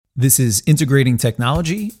This is Integrating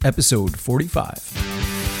Technology, episode 45.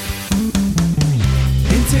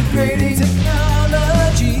 Integrating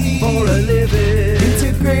technology for a living.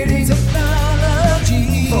 Integrating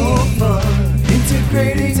technology for fun.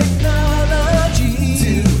 Integrating technology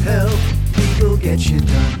to help people get shit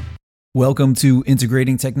done. Welcome to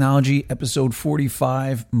Integrating Technology, episode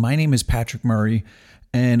 45. My name is Patrick Murray,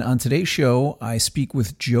 and on today's show, I speak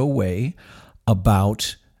with Joe Way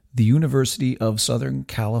about the University of Southern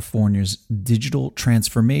California's digital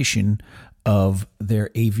transformation of their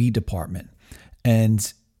AV department.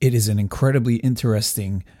 And it is an incredibly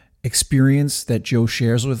interesting experience that Joe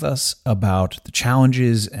shares with us about the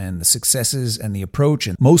challenges and the successes and the approach,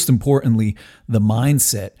 and most importantly, the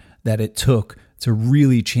mindset that it took to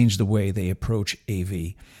really change the way they approach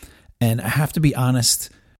AV. And I have to be honest,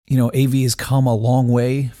 AV has come a long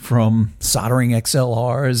way from soldering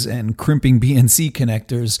XLRs and crimping BNC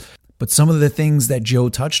connectors, but some of the things that Joe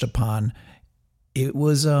touched upon, it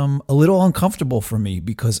was a little uncomfortable for me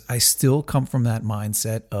because I still come from that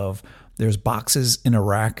mindset of there's boxes in a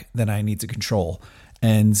rack that I need to control.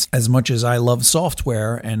 And as much as I love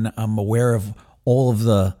software and I'm aware of all of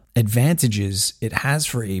the advantages it has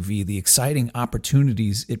for AV, the exciting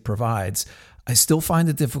opportunities it provides, I still find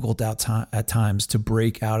it difficult at times to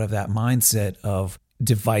break out of that mindset of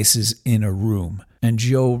devices in a room. And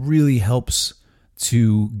Joe really helps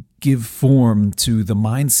to give form to the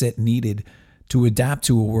mindset needed to adapt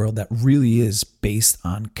to a world that really is based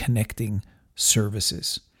on connecting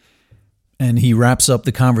services. And he wraps up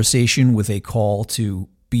the conversation with a call to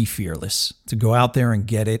be fearless, to go out there and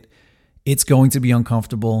get it. It's going to be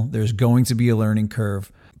uncomfortable. There's going to be a learning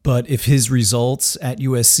curve. But if his results at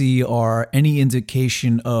USC are any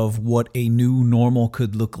indication of what a new normal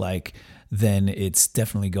could look like, then it's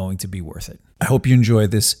definitely going to be worth it. I hope you enjoy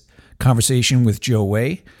this conversation with Joe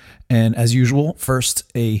Way. And as usual,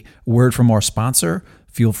 first, a word from our sponsor.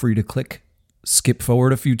 Feel free to skip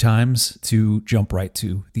forward a few times to jump right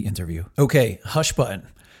to the interview. Okay, hush button.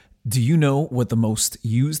 Do you know what the most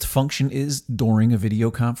used function is during a video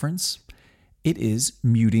conference? It is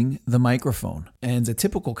muting the microphone. And a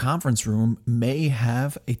typical conference room may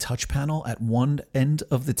have a touch panel at one end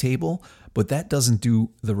of the table, but that doesn't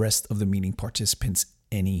do the rest of the meeting participants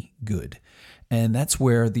any good. And that's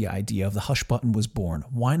where the idea of the hush button was born.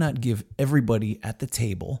 Why not give everybody at the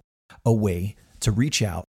table a way to reach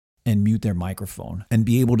out and mute their microphone and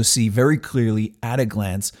be able to see very clearly at a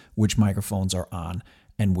glance which microphones are on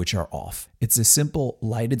and which are off. It's a simple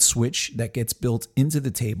lighted switch that gets built into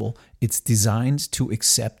the table. It's designed to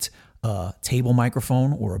accept a table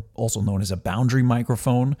microphone, or also known as a boundary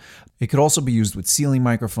microphone. It could also be used with ceiling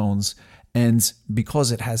microphones. And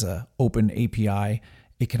because it has an open API,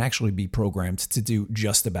 it can actually be programmed to do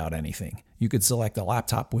just about anything. You could select a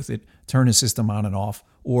laptop with it, turn a system on and off,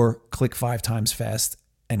 or click 5 times fast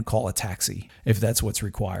and call a taxi if that's what's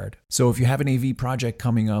required. So if you have an AV project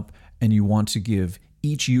coming up and you want to give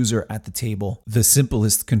each user at the table the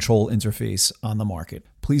simplest control interface on the market,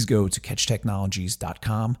 please go to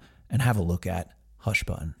catchtechnologies.com and have a look at Hush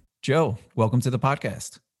Button. Joe, welcome to the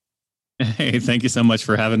podcast. Hey, thank you so much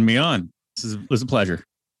for having me on. This was a pleasure.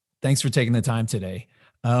 Thanks for taking the time today.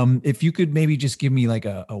 If you could maybe just give me like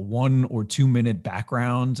a 1 or 2 minute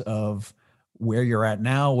background of where you're at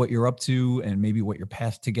now, what you're up to, and maybe what your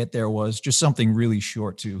path to get there was, just something really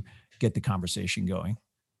short to get the conversation going.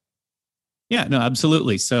 Yeah, no,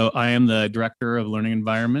 absolutely. So I am the director of learning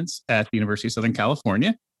environments at the University of Southern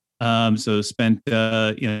California. So spent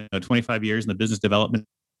 25 years in the business development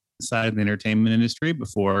side of the entertainment industry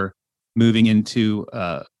before moving into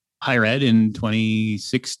higher ed in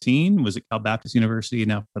 2016. Was at Cal Baptist University.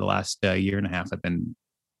 Now for the last year and a half, I've been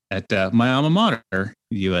at my alma mater,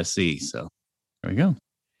 USC. So there we go.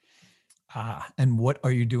 And what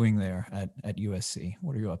are you doing there at USC?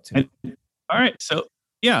 What are you up to? All right. So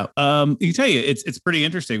yeah, I can tell you, it's pretty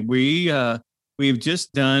interesting. We've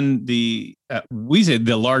just done the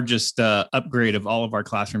largest upgrade of all of our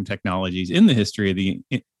classroom technologies in the history of the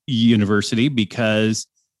university because,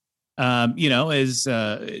 as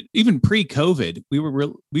even pre-COVID,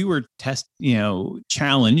 we were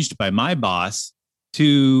challenged by my boss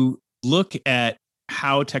to look at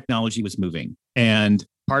how technology was moving. And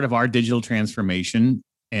part of our digital transformation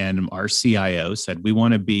and our CIO said we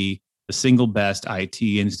want to be the single best IT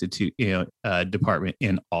institute department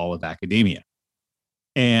in all of academia.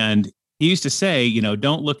 And he used to say,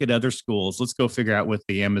 don't look at other schools. Let's go figure out what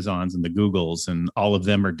the Amazons and the Googles and all of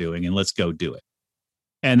them are doing, and let's go do it.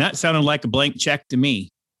 And that sounded like a blank check to me.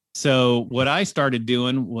 So what I started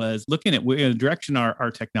doing was looking at the direction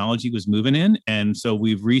our technology was moving in. And so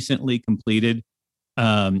we've recently completed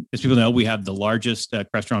As people know, we have the largest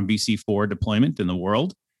Crestron VC4 deployment in the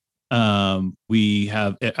world. We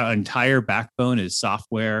have our entire backbone is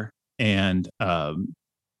software and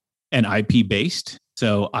IP based.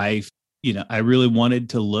 So I really wanted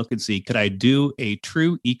to look and see, could I do a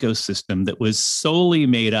true ecosystem that was solely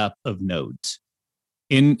made up of nodes,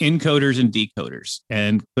 encoders and decoders,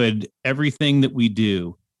 and could everything that we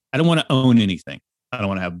do, I don't want to own anything. I don't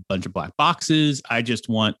want to have a bunch of black boxes. I just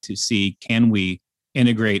want to see, can we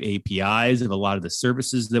integrate APIs of a lot of the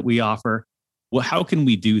services that we offer? Well, how can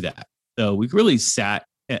we do that? So we really sat,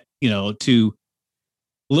 to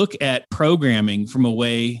look at programming from a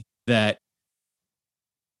way that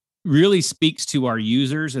really speaks to our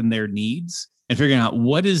users and their needs, and figuring out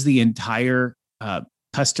what is the entire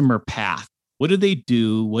customer path. What do they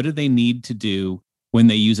do? What do they need to do when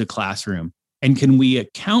they use a classroom? And can we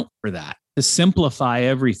account for that to simplify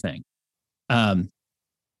everything? From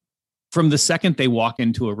the second they walk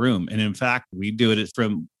into a room. And in fact, we do it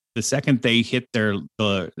from the second they hit their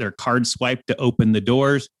card swipe to open the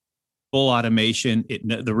doors, full automation.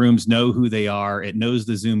 The rooms know who they are. It knows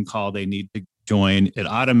the Zoom call they need to join. It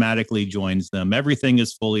automatically joins them. Everything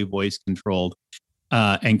is fully voice controlled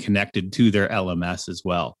and connected to their LMS as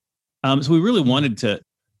well. So we really wanted to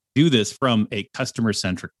do this from a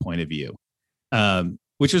customer-centric point of view,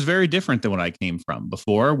 which was very different than what I came from.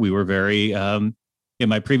 Before, we were very... in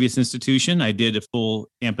my previous institution, I did a full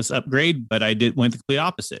campus upgrade, but I went the complete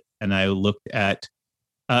opposite. And I looked at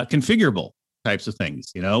configurable types of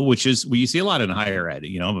things, which is what you see a lot in higher ed.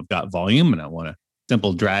 I've got volume and I want a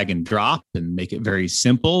simple drag and drop and make it very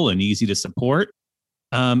simple and easy to support.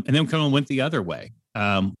 And then kind of went the other way,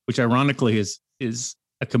 which ironically is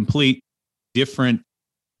a complete different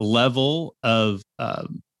level of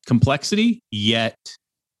complexity, yet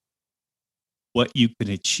what you can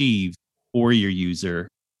achieve for your user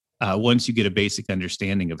once you get a basic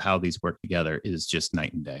understanding of how these work together is just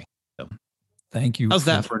night and day. So thank you. How's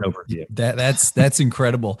that for an overview? That's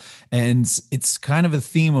incredible. And it's kind of a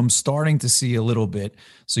theme I'm starting to see a little bit.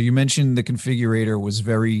 So you mentioned the configurator was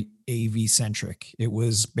very AV centric. It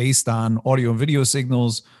was based on audio and video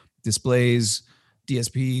signals, displays,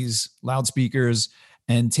 DSPs, loudspeakers,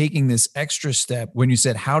 and taking this extra step when you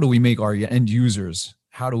said, how do we make our end users,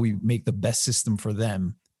 how do we make the best system for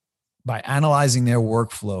them? By analyzing their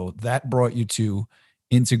workflow, that brought you to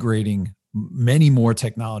integrating many more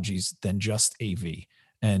technologies than just AV.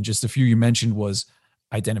 And just a few you mentioned was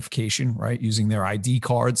identification, right? Using their ID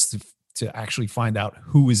cards to actually find out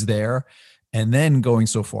who is there. And then going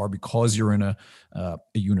so far, because you're in a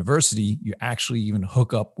university, you actually even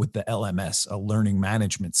hook up with the LMS, a learning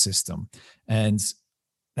management system. And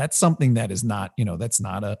that's something that is not, that's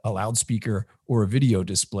not a loudspeaker or a video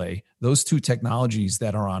display. Those two technologies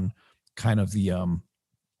that are on kind of the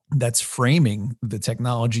that's framing the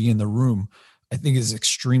technology in the room, I think is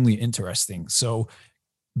extremely interesting. So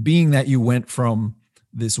being that you went from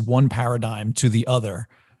this one paradigm to the other,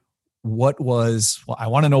 I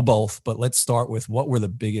want to know both, but let's start with what were the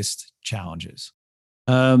biggest challenges?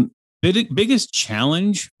 Biggest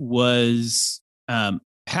challenge was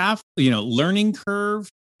learning curve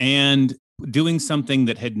and doing something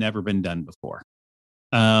that had never been done before.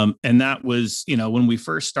 And that was, when we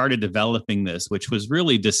first started developing this, which was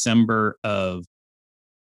really December of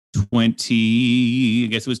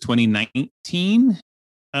 2019,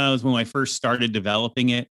 was when I first started developing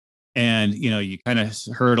it. And, you kind of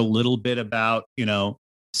heard a little bit about,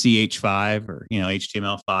 CH5 or,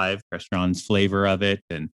 HTML5, Crestron's flavor of it,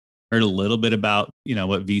 and heard a little bit about,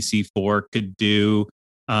 what VC4 could do.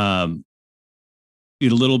 A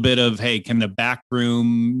little bit of, hey, can the back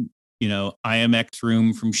room, IMX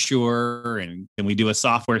room from Shure, and can we do a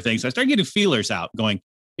software thing? So I started getting feelers out going,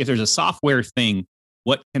 if there's a software thing,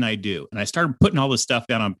 what can I do? And I started putting all this stuff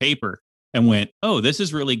down on paper and went, oh, this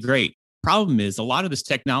is really great. Problem is a lot of this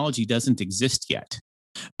technology doesn't exist yet.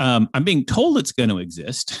 I'm being told it's going to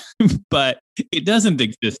exist, but it doesn't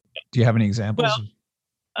exist yet. Do you have any examples?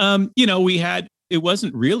 Well, it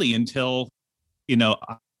wasn't really until,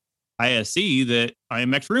 ISE that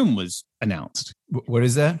IMX Room was announced. What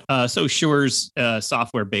is that? So Shure's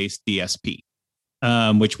software-based DSP,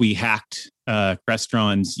 which we hacked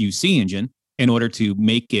Crestron's UC engine in order to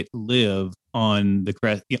make it live on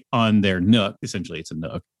their NUC. Essentially, it's a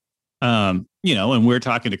NUC. And we're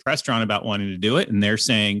talking to Crestron about wanting to do it, and they're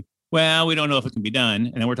saying, well, we don't know if it can be done.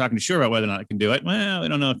 And then we're talking to Shure about whether or not it can do it. Well, we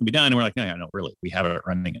don't know if it can be done. And we're like, no, really. We have it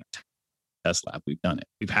running in a test lab. We've done it.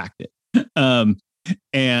 We've hacked it.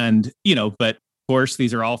 But of course,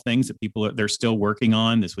 these are all things that they're still working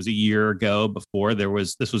on. This was a year ago before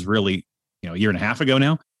this was really, a year and a half ago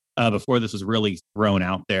now, before this was really thrown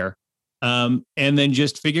out there. And then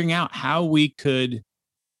just figuring out how we could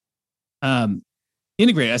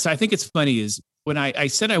integrate it. So I think it's funny is when I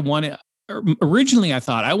said I wanted, originally I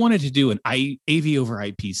thought I wanted to do an AV over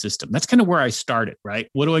IP system. That's kind of where I started, right?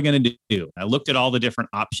 What am I going to do? I looked at all the different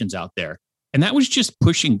options out there, and that was just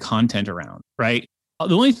pushing content around, right?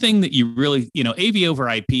 The only thing that you really, AV over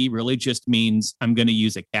IP really just means I'm going to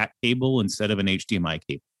use a CAT cable instead of an HDMI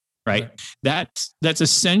cable, right? That's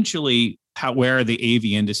essentially where the AV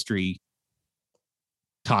industry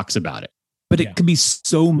talks about it, but it could be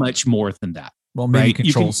so much more than that. Well, maybe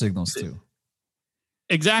control signals too.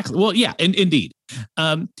 Exactly. Well, yeah, and indeed.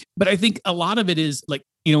 But I think a lot of it is like,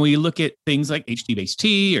 when you look at things like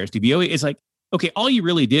HDBaseT or SDVoE, it's like, okay, all you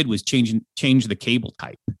really did was change the cable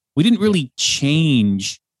type. We didn't really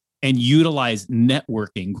change and utilize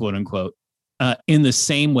networking, quote unquote, in the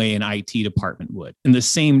same way an IT department would, in the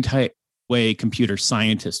same type way computer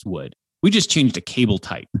scientists would. We just changed a cable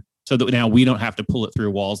type so that now we don't have to pull it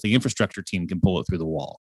through walls. The infrastructure team can pull it through the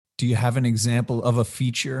wall. Do you have an example of a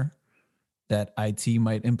feature that IT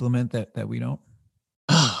might implement that we don't?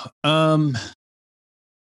 Well,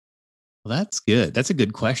 that's good. That's a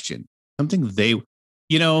good question. Something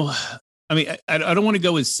I don't want to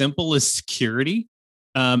go as simple as security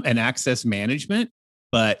and access management,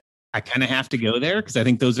 but I kind of have to go there because I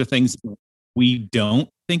think those are things we don't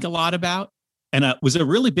think a lot about. And it was a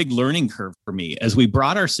really big learning curve for me as we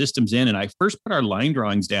brought our systems in and I first put our line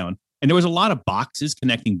drawings down and there was a lot of boxes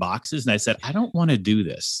connecting boxes. And I said, I don't want to do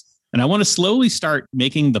this. And I want to slowly start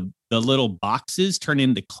making the little boxes turn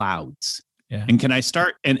into clouds. Yeah. And can I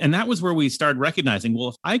start? And that was where we started recognizing, well,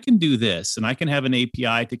 if I can do this and I can have an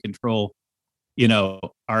API to control,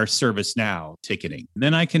 our ServiceNow ticketing,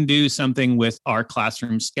 then I can do something with our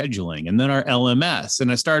classroom scheduling and then our LMS.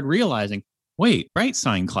 And I started realizing, wait,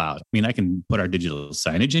 BrightSign Cloud. I can put our digital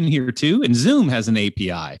signage in here too. And Zoom has an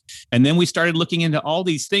API. And then we started looking into all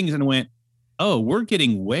these things and went, oh, we're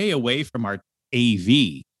getting way away from our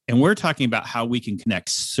AV. And we're talking about how we can connect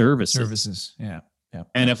services. Yeah.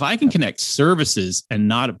 And if I can connect services and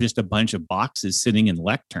not just a bunch of boxes sitting in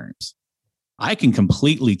lecterns, I can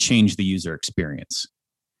completely change the user experience.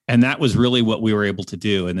 And that was really what we were able to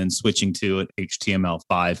do. And then switching to an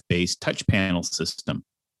HTML5 based touch panel system.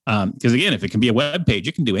 Because again, if it can be a web page,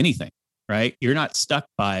 it can do anything, right? You're not stuck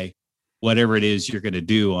by whatever it is you're going to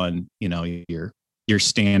do on, your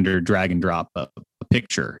standard drag and drop a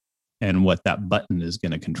picture and what that button is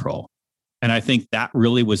going to control. And I think that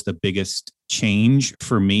really was the biggest change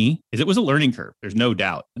for me. Is it was a learning curve. There's no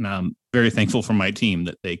doubt. And I'm very thankful for my team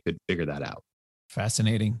that they could figure that out.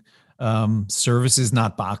 Fascinating. Services,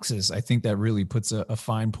 not boxes. I think that really puts a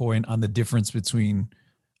fine point on the difference between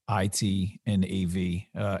IT and AV,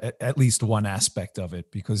 at least one aspect of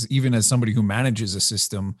it, because even as somebody who manages a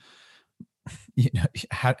system,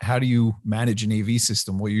 how do you manage an AV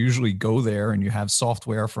system? Well, you usually go there and you have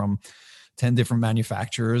software from 10 different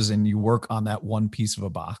manufacturers and you work on that one piece of a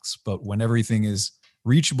box. But when everything is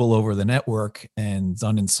reachable over the network and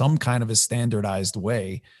done in some kind of a standardized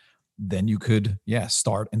way, then you could,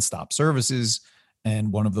 start and stop services.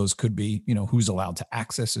 And one of those could be, who's allowed to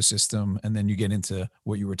access a system. And then you get into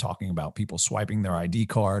what you were talking about, people swiping their ID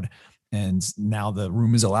card. And now the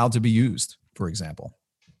room is allowed to be used, for example.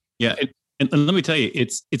 Yeah. And let me tell you,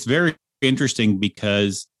 it's very interesting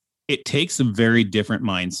because it takes a very different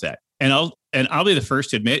mindset. And I'll be the first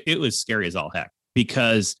to admit it was scary as all heck,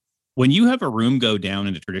 because when you have a room go down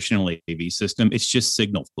in a traditional AV system, it's just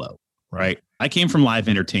signal flow, right? I came from live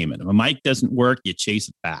entertainment. If a mic doesn't work, you chase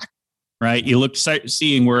it back, right? You look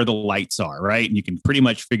seeing where the lights are, right? And you can pretty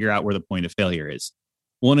much figure out where the point of failure is.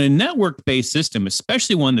 Well, in a network-based system,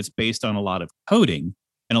 especially one that's based on a lot of coding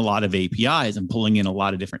and a lot of APIs and pulling in a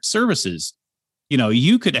lot of different services,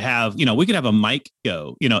 you could have, we could have a mic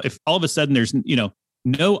go, if all of a sudden there's,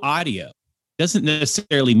 no audio, doesn't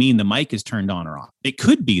necessarily mean the mic is turned on or off. It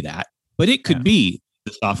could be that, but it could be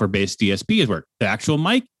the software-based DSP is work. The actual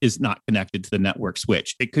mic is not connected to the network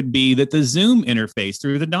switch. It could be that the Zoom interface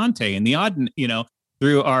through the Dante and the odd,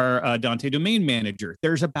 through our Dante domain manager,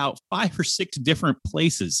 there's about 5 or 6 different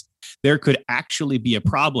places there could actually be a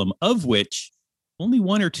problem, of which only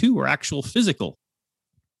 1 or 2 are actual physical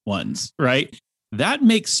ones, right? That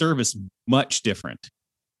makes service much different.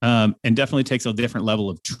 And definitely takes a different level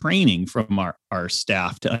of training from our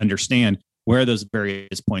staff to understand where those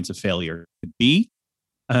various points of failure could be.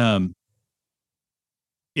 And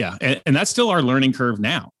that's still our learning curve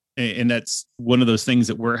now. And that's one of those things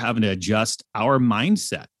that we're having to adjust our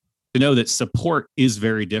mindset to know that support is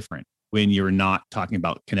very different when you're not talking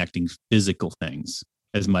about connecting physical things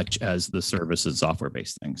as much as the service and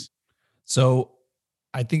software-based things. So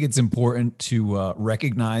I think it's important to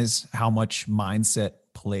recognize how much mindset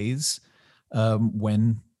plays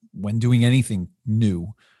when doing anything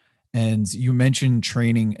new. And you mentioned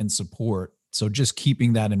training and support. So just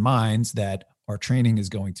keeping that in mind, that our training is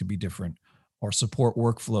going to be different, our support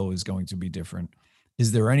workflow is going to be different.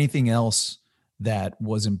 Is there anything else that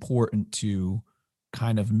was important to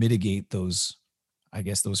kind of mitigate those, I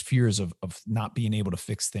guess, those fears of not being able to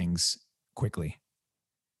fix things quickly?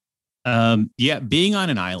 Yeah, being on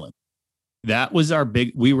an island. That was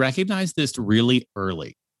we recognized this really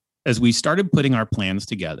early as we started putting our plans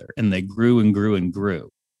together, and they grew and grew and grew.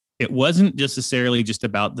 It wasn't necessarily just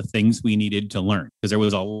about the things we needed to learn, because there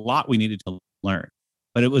was a lot we needed to learn,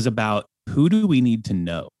 but it was about who do we need to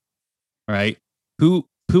know, right? Who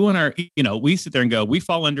in our, we sit there and go, we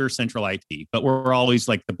fall under central IT, but we're always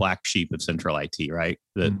like the black sheep of central IT, right?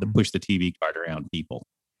 The push the TV cart around people.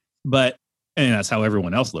 And that's how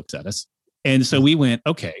everyone else looks at us. And so we went,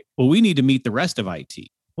 okay, well, we need to meet the rest of IT.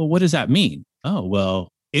 Well, what does that mean? Oh, well,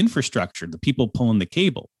 infrastructure, the people pulling the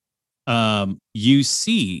cable.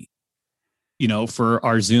 UC, for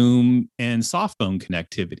our Zoom and soft phone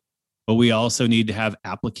connectivity. But we also need to have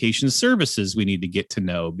application services we need to get to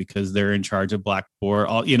know because they're in charge of Blackboard,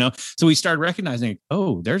 So we started recognizing,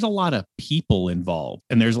 oh, there's a lot of people involved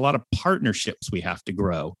and there's a lot of partnerships we have to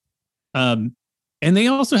grow. And they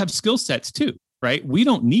also have skill sets too, right? We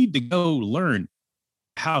don't need to go learn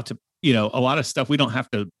how to, a lot of stuff we don't have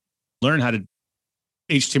to learn how to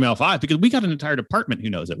HTML5 because we got an entire department who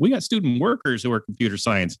knows it. We got student workers who are computer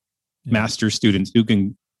science master students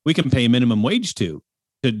we can pay minimum wage to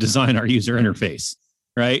design our user interface,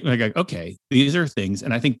 right? Like, okay, these are things.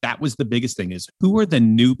 And I think that was the biggest thing is who are the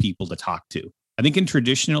new people to talk to? I think in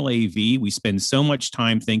traditional AV, we spend so much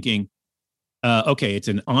time thinking, okay, it's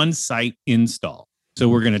an on-site install. So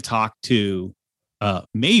we're going to talk to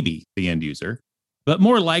maybe the end user, but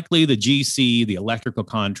more likely the GC, the electrical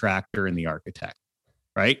contractor, and the architect,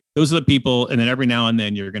 right? Those are the people. And then every now and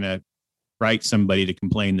then you're going to write somebody to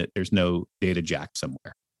complain that there's no data jack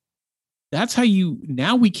somewhere. That's how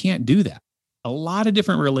now we can't do that. A lot of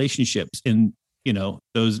different relationships in,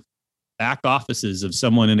 those back offices of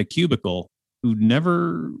someone in a cubicle who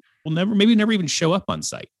will never even show up on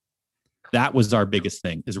site. That was our biggest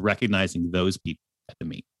thing, is recognizing those people at the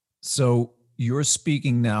meet. So you're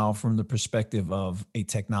speaking now from the perspective of a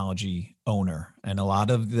technology owner, and a lot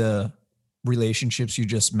of the relationships you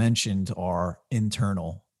just mentioned are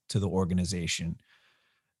internal to the organization.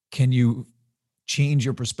 Can you change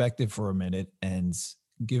your perspective for a minute and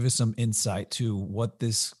give us some insight to what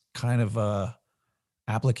this kind of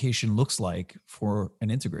application looks like for an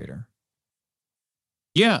integrator?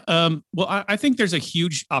 Yeah. Well, I think there's a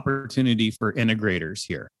huge opportunity for integrators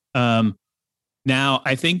here. Now,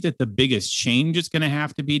 I think that the biggest change that's going to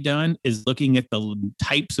have to be done is looking at the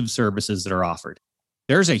types of services that are offered.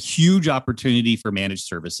 There's a huge opportunity for managed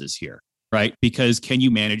services here, right? Because can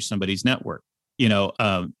you manage somebody's network?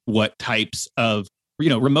 What types of,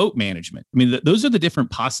 remote management? I mean, those are the different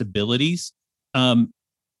possibilities.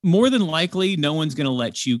 More than likely, no one's going to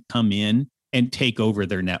let you come in and take over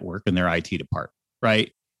their network and their IT department,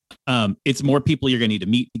 right? It's more people you're going to need to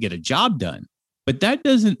meet to get a job done. But that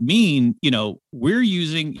doesn't mean, we're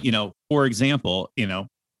using, for example, we have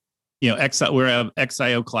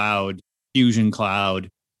XIO Cloud, Fusion Cloud.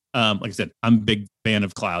 Like I said, I'm a big fan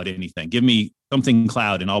of cloud, anything. Give me something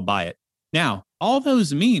cloud and I'll buy it. Now, all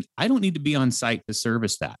those mean I don't need to be on site to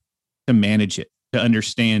service that, to manage it, to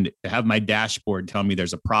understand it, to have my dashboard tell me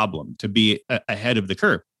there's a problem, to be ahead of the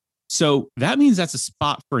curve. So that means that's a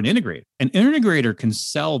spot for an integrator. An integrator can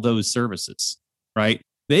sell those services, right?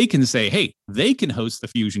 They can say, hey, they can host the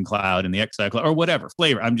Fusion Cloud and the XI Cloud or whatever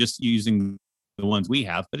flavor. I'm just using the ones we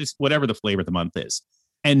have, but it's whatever the flavor of the month is.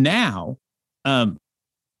 And now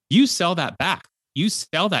you sell that back. You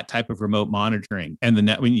sell that type of remote monitoring and the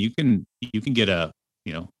net when you can get a,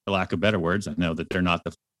 for lack of better words, I know that they're not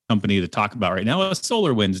the company to talk about right now, a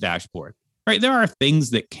SolarWinds dashboard, right? There are things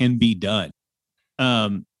that can be done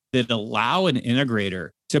that allow an integrator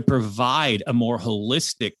to provide a more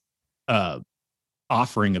holistic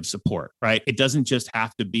offering of support, right? It doesn't just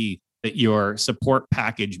have to be that your support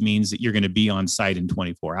package means that you're going to be on site in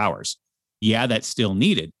 24 hours. Yeah, that's still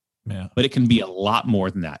needed, but it can be a lot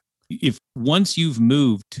more than that. If once you've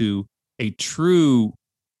moved to a true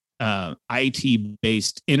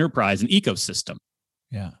IT-based enterprise and ecosystem,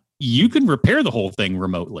 you can repair the whole thing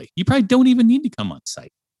remotely. You probably don't even need to come on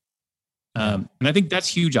site. And I think that's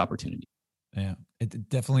huge opportunity. Yeah, it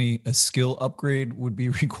definitely a skill upgrade would be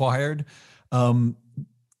required. Can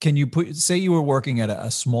you say you were working at a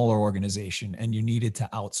smaller organization and you needed to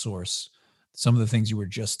outsource some of the things you were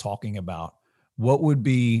just talking about? what would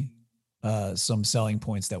be some selling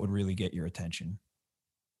points that would really get your attention?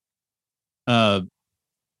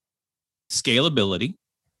 Scalability,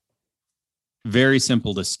 very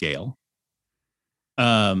simple to scale.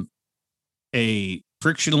 A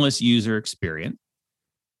frictionless user experience.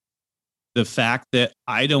 The fact that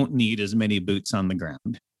I don't need as many boots on the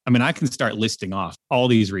ground. I mean, I can start listing off all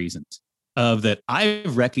these reasons of that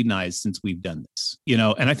I've recognized since we've done this,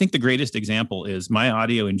 and I think the greatest example is my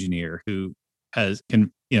audio engineer who has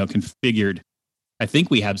configured, I think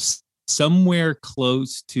we have somewhere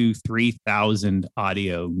close to 3,000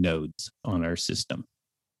 audio nodes on our system.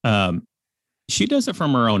 She does it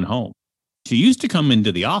from her own home. She used to come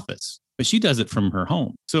into the office, but she does it from her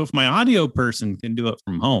home. So if my audio person can do it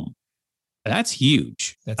from home, that's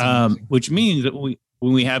huge. That's which means that when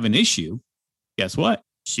we have an issue, guess what?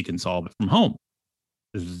 She can solve it from home.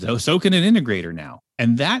 So can an integrator now.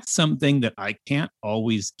 And that's something that I can't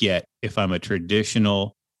always get if I'm a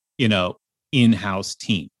traditional, in-house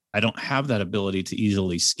team. I don't have that ability to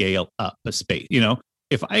easily scale up a space.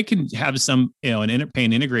 If I can have some, an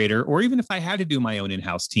integrator, or even if I had to do my own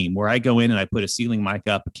in-house team where I go in and I put a ceiling mic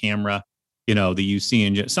up, a camera, the UC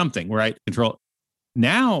and something where I control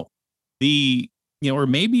now or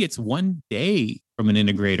maybe it's one day from an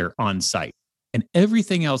integrator on site and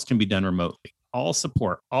everything else can be done remotely. All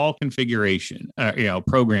support, all configuration,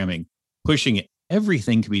 programming, pushing it,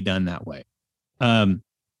 everything can be done that way. And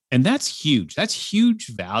that's huge. That's huge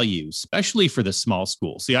value, especially for the small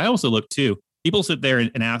school. See, I also look too, people sit there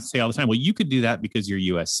and say all the time, well, you could do that because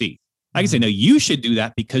you're USC. I can say, no, you should do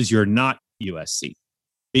that because you're not USC,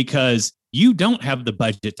 because you don't have the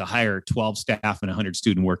budget to hire 12 staff and 100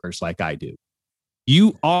 student workers like I do.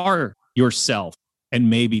 You are yourself and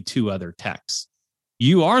maybe 2 other techs.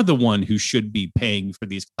 You are the one who should be paying for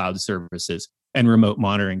these cloud services and remote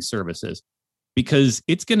monitoring services, because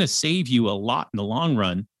it's going to save you a lot in the long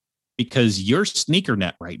run, because you're sneaker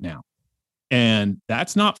net right now. And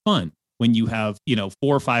that's not fun when you have, 4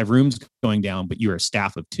 or 5 rooms going down, but you're a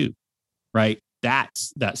staff of 2, right?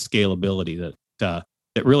 That's that scalability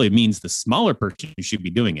that really means the smaller person should be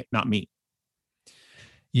doing it, not me.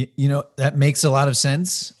 That makes a lot of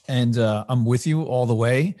sense. And I'm with you all the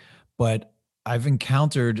way. But I've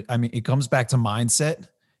encountered, it comes back to mindset.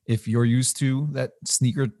 If you're used to that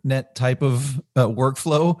sneaker net type of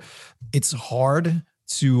workflow, it's hard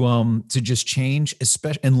to just change,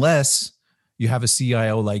 especially unless you have a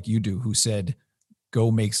CIO like you do who said,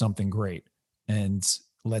 go make something great. And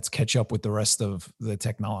let's catch up with the rest of the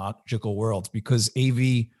technological world, because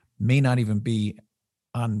AV may not even be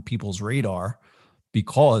on people's radar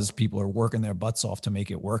because people are working their butts off to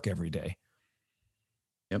make it work every day.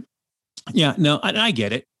 Yep. Yeah, no, I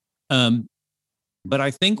get it. But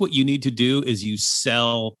I think what you need to do is you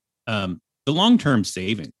sell the long-term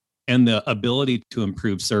saving and the ability to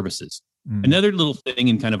improve services. Another little thing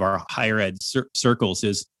in kind of our higher ed circles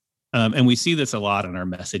is, and we see this a lot on our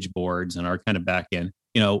message boards and our kind of back end,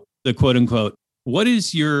 the quote unquote, what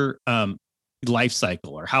is your life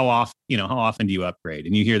cycle, or how often do you upgrade?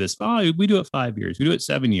 And you hear this, we do it 5 years, we do it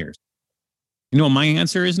 7 years. What my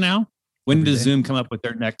answer is now? When does Zoom come up with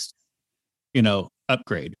their next,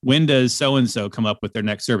 upgrade? When does so-and-so come up with their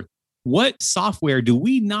next service? What software do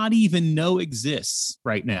we not even know exists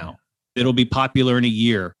right now that'll be popular in a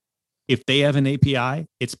year? If they have an API,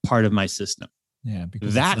 it's part of my system. Yeah,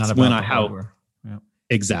 because that's when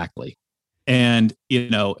exactly. And,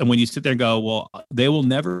 and when you sit there and go, well, they will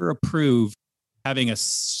never approve having a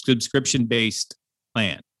subscription-based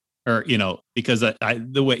plan, or, because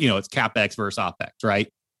the way, it's CapEx versus OpEx, right?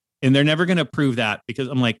 And they're never going to approve that, because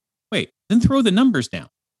I'm like, wait, then throw the numbers down.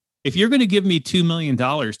 If you're going to give me $2 million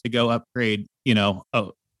to go upgrade,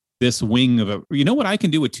 this wing of what I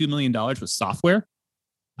can do with $2 million with software?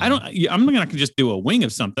 I'm not going to just do a wing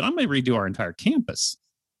of something. I'm going to redo our entire campus,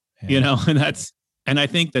 and I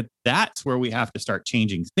think that's where we have to start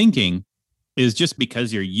changing thinking, is just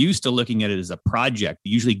because you're used to looking at it as a project, it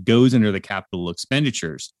usually goes under the capital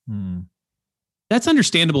expenditures. That's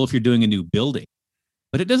understandable if you're doing a new building,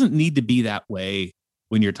 but it doesn't need to be that way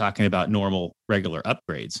when you're talking about normal, regular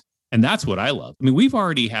upgrades. And that's what I love. I mean, we've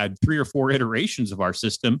already had 3 or 4 iterations of our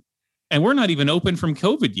system, and we're not even open from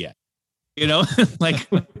COVID yet. Like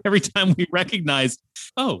every time we recognize,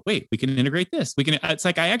 oh, wait, we can integrate this. It's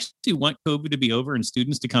like, I actually want COVID to be over and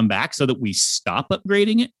students to come back so that we stop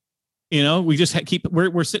upgrading it. We just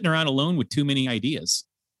we're sitting around alone with too many ideas,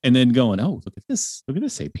 and then going, oh, look at this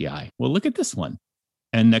API. Well, look at this one.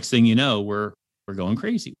 And next thing you know, we're going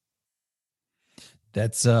crazy.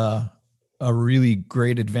 That's a really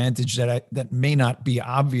great advantage that may not be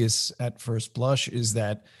obvious at first blush, is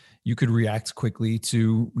that you could react quickly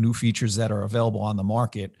to new features that are available on the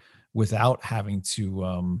market without having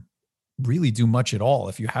to really do much at all.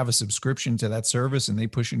 If you have a subscription to that service and they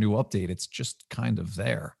push a new update, it's just kind of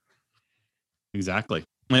there. Exactly.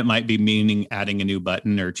 It might be meaning adding a new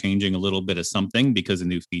button or changing a little bit of something because a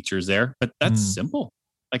new feature is there, but that's simple.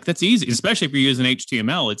 Like that's easy, especially if you're using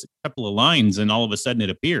HTML. It's a couple of lines and all of a sudden it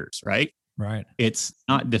appears, right? Right. It's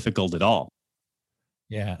not difficult at all.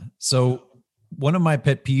 Yeah. So one of my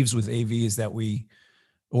pet peeves with AV is that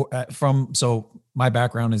so my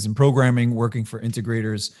background is in programming, working for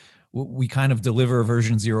integrators. We kind of deliver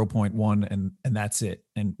version 0.1 and that's it.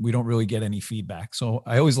 And we don't really get any feedback. So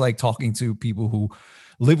I always like talking to people who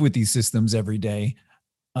live with these systems every day.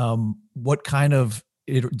 What kind of,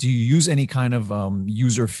 do you use any kind of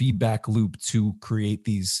user feedback loop to create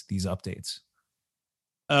these updates?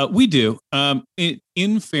 We do.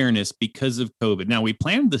 In fairness, because of COVID. Now we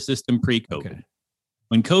planned the system pre-COVID. Okay.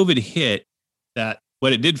 When COVID hit,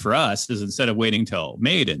 what it did for us is instead of waiting till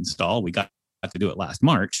May to install, we got to do it last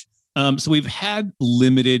March. So we've had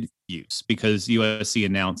limited use because USC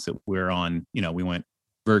announced that we went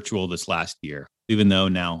virtual this last year, even though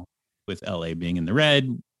now with LA being in the red,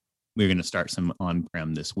 we're going to start some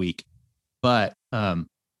on-prem this week. But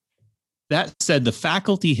that said, the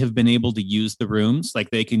faculty have been able to use the rooms, like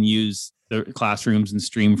they can use the classrooms and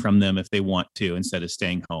stream from them if they want to instead of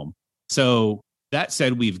staying home. So that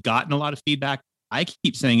said, we've gotten a lot of feedback. I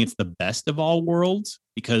keep saying it's the best of all worlds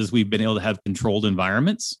because we've been able to have controlled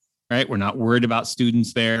environments, right? We're not worried about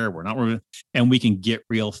students there. And we can get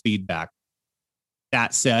real feedback.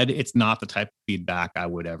 That said, it's not the type of feedback I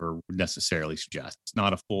would ever necessarily suggest. It's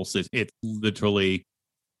not a full system. It's literally,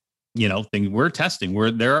 thing we're testing.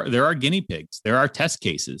 There are guinea pigs. There are test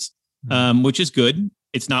cases, which is good.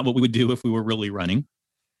 It's not what we would do if we were really running,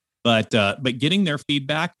 but getting their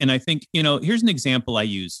feedback. And I think, here's an example I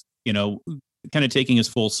use, kind of taking us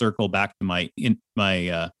full circle back to my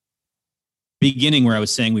beginning where I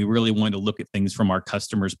was saying we really wanted to look at things from our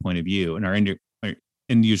customer's point of view and our end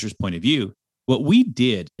user's point of view. What we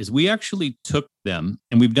did is we actually took them,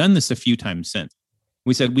 and we've done this a few times since.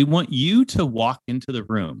 We said, we want you to walk into the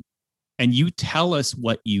room and you tell us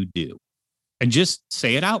what you do and just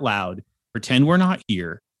say it out loud, pretend we're not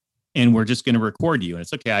here, and we're just going to record you. And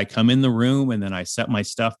it's okay. I come in the room and then I set my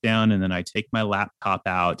stuff down and then I take my laptop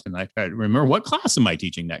out and I try to remember what class am I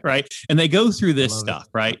teaching next, right? And they go through this stuff,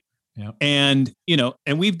 right? Yep. And,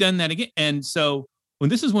 and we've done that again. And so when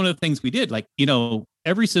this is one of the things we did, like,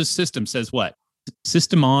 every system says what?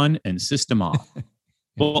 System on and system off.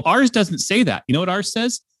 Well, ours doesn't say that. You know what ours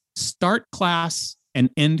says? Start class and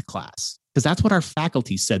end class, because that's what our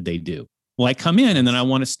faculty said they do. Well, I come in and then I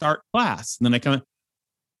want to start class. And then I come in.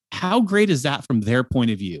 How great is that from their point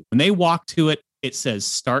of view? When they walk to it, it says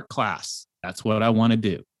start class. That's what I want to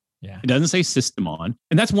do. Yeah. It doesn't say system on.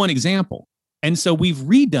 And that's one example. And so we've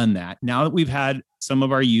redone that. Now that we've had some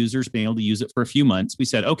of our users being able to use it for a few months, we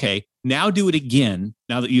said, okay, now do it again.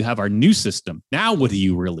 Now that you have our new system, now what do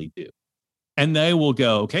you really do? And they will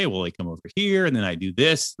go, okay, well, I come over here and then I do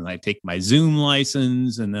this and I take my Zoom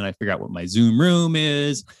license and then I figure out what my Zoom room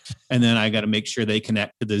is. And then I got to make sure they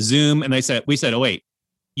connect to the Zoom. And we said, oh, wait,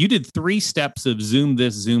 you did 3 steps of Zoom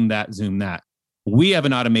this, Zoom that, Zoom that. We have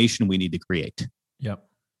an automation we need to create. Yep.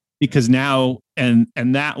 Because now, and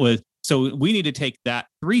that was, so we need to take that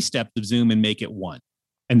 3 steps of Zoom and make it 1.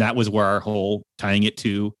 And that was where our whole tying it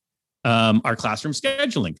to our classroom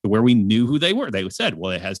scheduling, where we knew who they were. They said,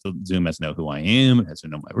 well, Zoom has to know who I am. It has to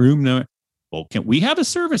know my room number. Well, can we have a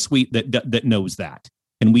service suite that knows that?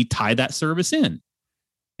 And we tie that service in.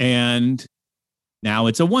 And now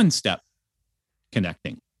it's a 1-step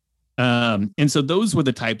connecting. And so those were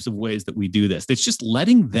the types of ways that we do this. It's just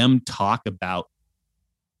letting them talk about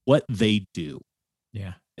what they do.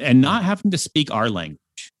 Yeah. And not having to speak our language.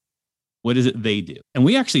 What is it they do? And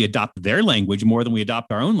we actually adopt their language more than we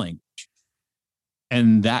adopt our own language.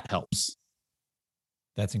 And that helps.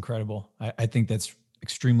 That's incredible. I think that's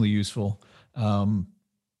extremely useful. And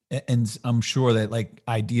I'm sure that like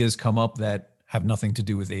ideas come up that have nothing to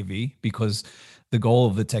do with AV, because the goal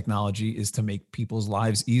of the technology is to make people's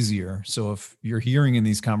lives easier. So if you're hearing in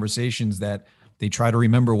these conversations that they try to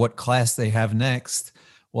remember what class they have next,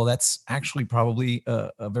 well, that's actually probably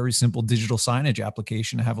a very simple digital signage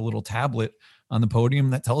application to have a little tablet on the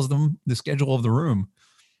podium that tells them the schedule of the room.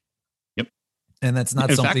 Yep. And that's not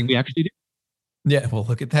in something fact, we actually do. Yeah, well,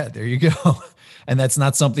 look at that. There you go. And that's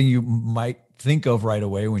not something you might think of right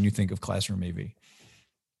away when you think of classroom AV.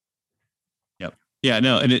 Yep. Yeah,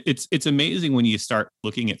 no, and it's amazing when you start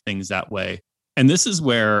looking at things that way. And this is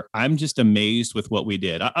where I'm just amazed with what we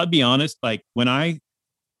did. I'll be honest, like when I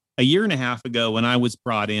a year and a half ago when I was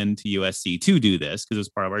brought in to USC to do this, because it was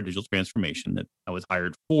part of our digital transformation that I was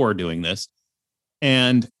hired for doing this.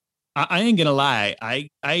 And I ain't going to lie,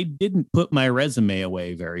 I didn't put my resume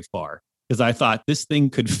away very far because I thought this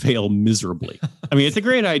thing could fail miserably. I mean, it's a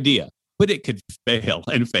great idea, but it could fail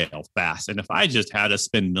and fail fast. And if I just had to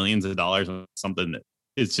spend millions of dollars on something that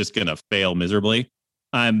is just going to fail miserably,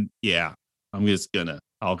 I'm just going to,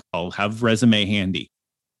 I'll have resume handy.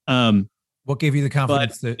 What gave you the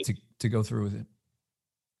confidence to go through with it?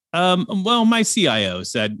 Well, my CIO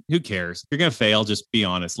said, who cares? If you're going to fail, just be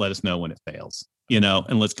honest. Let us know when it fails,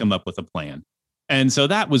 and let's come up with a plan. And so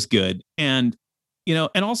that was good. And,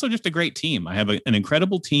 and also just a great team. I have an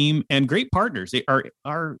incredible team and great partners.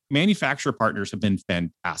 Our manufacturer partners have been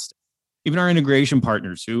fantastic. Even our integration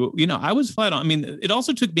partners who, I was flat on. I mean, it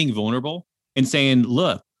also took being vulnerable and saying,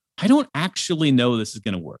 look, I don't actually know this is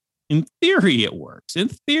going to work. In theory, it works. In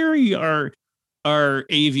theory, our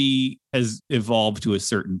AV has evolved to a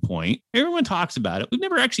certain point. Everyone talks about it. We've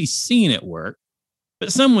never actually seen it work,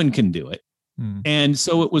 but someone can do it. And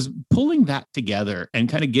so it was pulling that together and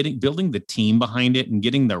kind of building the team behind it and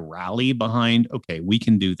getting the rally behind, okay, we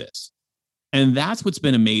can do this. And that's what's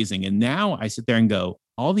been amazing. And now I sit there and go,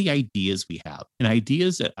 all the ideas we have and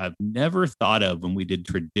ideas that I've never thought of when we did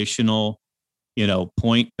traditional,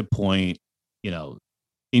 point to point,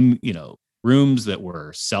 in, rooms that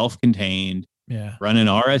were self-contained, running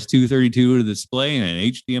RS-232 to the display and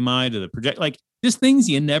an HDMI to the project, like just things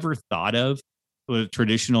you never thought of with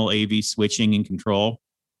traditional AV switching and control,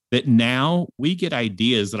 that now we get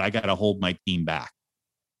ideas that I got to hold my team back.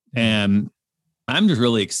 And I'm just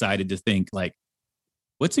really excited to think, like,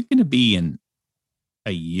 what's it going to be in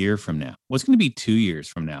a year from now? What's going to be 2 years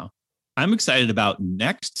from now? I'm excited about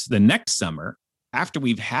the next summer, after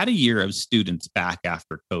we've had a year of students back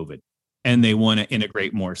after COVID and they want to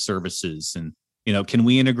integrate more services. And, can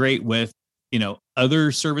we integrate with,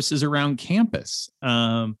 other services around campus?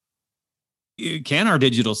 Can our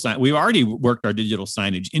digital sign? We've already worked our digital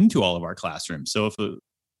signage into all of our classrooms. So if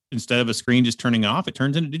instead of a screen just turning off, it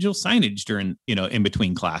turns into digital signage during, in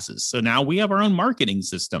between classes. So now we have our own marketing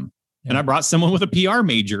system. And I brought someone with a PR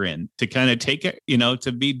major in to kind of take it,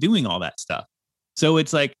 to be doing all that stuff. So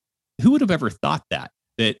it's like, who would have ever thought that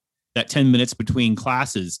 10 minutes between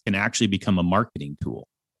classes can actually become a marketing tool?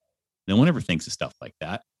 No one ever thinks of stuff like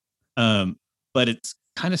that. But it's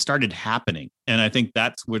kind of started happening. And I think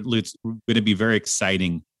that's it's going to be very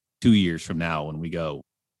exciting 2 years from now when we go,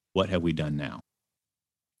 what have we done now?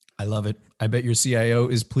 I love it. I bet your CIO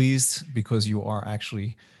is pleased because you are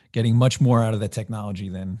actually getting much more out of that technology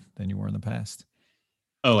than you were in the past.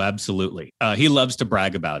 Oh, absolutely. He loves to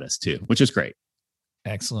brag about us too, which is great.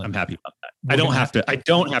 Excellent. I'm happy about that. I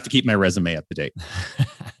don't have to keep my resume up to date.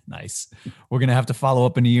 Nice. We're going to have to follow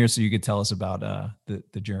up in a year so you could tell us about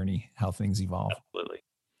the journey, how things evolve. Absolutely.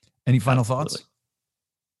 Any final thoughts?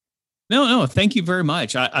 No. Thank you very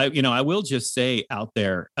much. I will just say out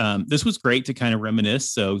there, this was great to kind of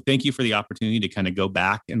reminisce. So thank you for the opportunity to kind of go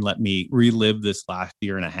back and let me relive this last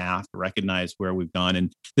year and a half, recognize where we've gone.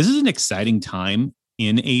 And this is an exciting time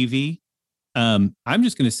in AV. I'm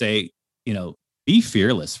just going to say, be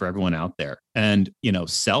fearless for everyone out there and,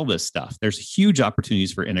 sell this stuff. There's huge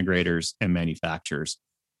opportunities for integrators and manufacturers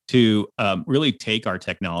to really take our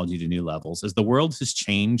technology to new levels. As the world has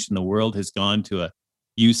changed and the world has gone to a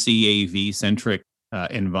UCAV centric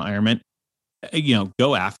environment,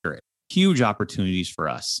 go after it. Huge opportunities for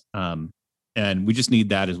us. And we just need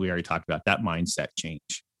that, as we already talked about, that mindset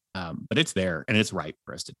change. But it's there and it's right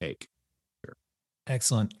for us to take. Sure.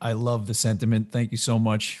 Excellent. I love the sentiment. Thank you so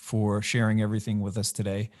much for sharing everything with us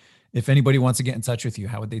today. If anybody wants to get in touch with you,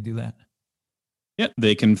 how would they do that? Yeah,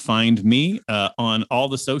 they can find me on all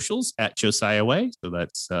the socials at Josiah Way. So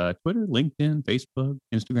that's Twitter, LinkedIn, Facebook,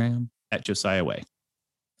 Instagram at Josiah Way.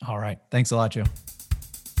 All right. Thanks a lot, Joe.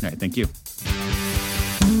 All right. Thank you.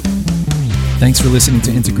 Thanks for listening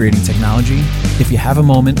to Integrating Technology. If you have a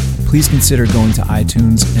moment, please consider going to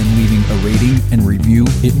iTunes and leaving a rating and review.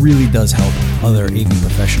 It really does help other AV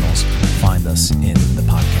professionals find us in the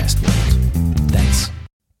podcast world. Thanks.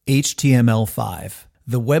 HTML5.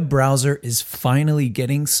 The web browser is finally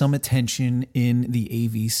getting some attention in the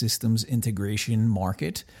AV systems integration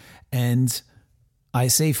market. And I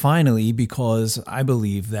say finally because I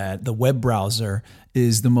believe that the web browser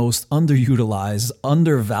is the most underutilized,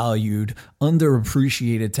 undervalued,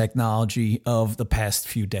 underappreciated technology of the past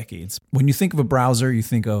few decades. When you think of a browser, you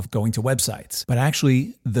think of going to websites. But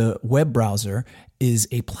actually, the web browser is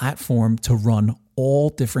a platform to run all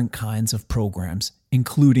different kinds of programs,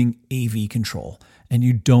 including AV control. And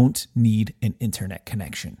you don't need an internet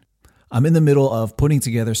connection. I'm in the middle of putting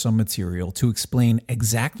together some material to explain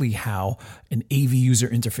exactly how an AV user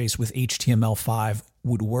interface with HTML5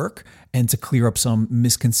 would work and to clear up some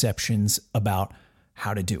misconceptions about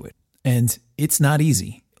how to do it. And it's not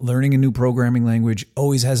easy. Learning a new programming language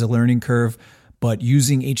always has a learning curve, but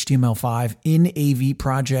using HTML5 in AV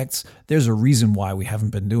projects, there's a reason why we haven't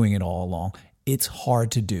been doing it all along. It's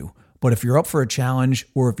hard to do. But if you're up for a challenge,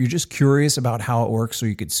 or if you're just curious about how it works so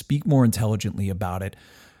you could speak more intelligently about it,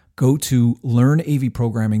 go to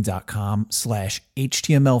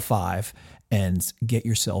learnavprogramming.com/HTML5 and get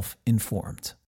yourself informed.